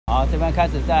好，这边开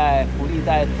始在浮力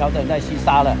在调整在吸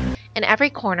沙了。 In every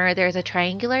corner, there's a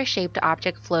triangular-shaped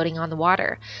object floating on the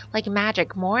water. Like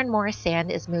magic, more and more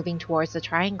sand is moving towards the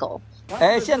triangle.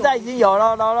 哎，现在已经有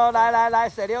了，来，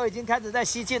水流已经开始在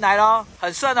吸进来了，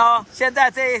很顺哦。现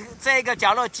在这个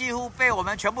角落几乎被我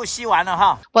们全部吸完了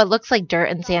哈。What looks like dirt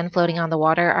and sand floating on the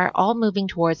water are all moving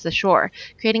towards the shore,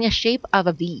 creating a shape of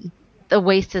a V. The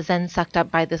waste is then sucked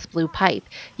up by this blue pipe.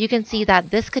 You can see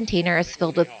that this container is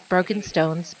filled with broken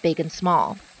stones, big and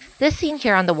small. This scene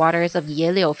here on the waters of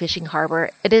Yeliu Fishing Harbor,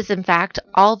 it is in fact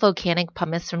all volcanic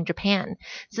pumice from Japan.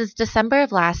 Since December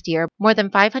of last year, more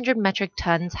than 500 metric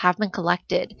tons have been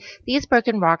collected. These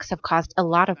broken rocks have caused a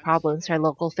lot of problems for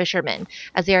local fishermen,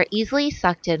 as they are easily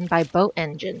sucked in by boat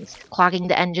engines, clogging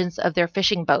the engines of their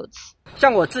fishing boats.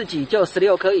 像我自己就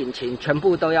16颗引擎全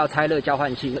部都要拆热交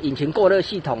换器，引擎过热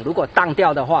系统如果当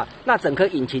掉的话，那整颗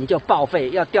引擎就报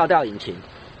废，要掉引擎。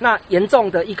那严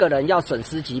重的一个人要损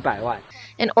失几百万。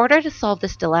 In order to solve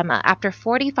this dilemma, after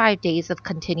 45 days of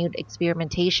continued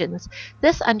experimentations,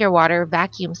 this underwater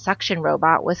vacuum suction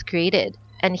robot was created,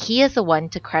 and he is the one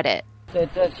to credit. 这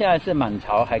现在是满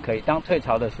潮还可以，当退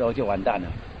潮的时候就完蛋了，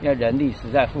因为人力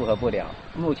实在负荷不了。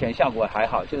目前效果还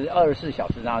好，就是24小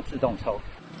时让它自动抽。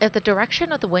 If the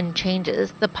direction of the wind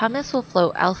changes, the pumice will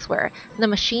float elsewhere, and the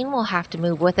machine will have to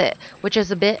move with it, which is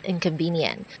a bit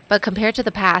inconvenient. But compared to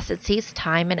the past, it saves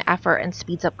time and effort and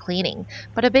speeds up cleaning.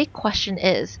 But a big question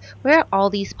is, where are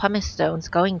all these pumice stones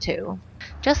going to?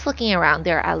 Just looking around,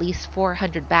 there are at least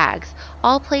 400 bags,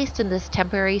 all placed in this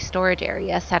temporary storage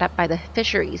area set up by the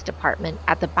fisheries department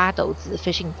at the Badouzi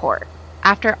fishing port.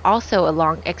 After also a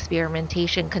long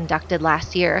experimentation conducted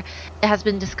last year, it has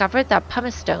been discovered that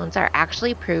pumice stones are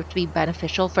actually proved to be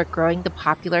beneficial for growing the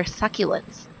popular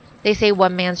succulents. They say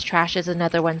one man's trash is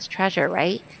another one's treasure,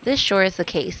 right? This sure is the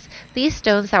case. These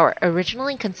stones that were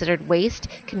originally considered waste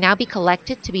can now be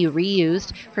collected to be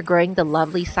reused for growing the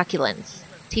lovely succulents.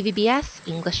 TVBS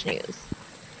English News.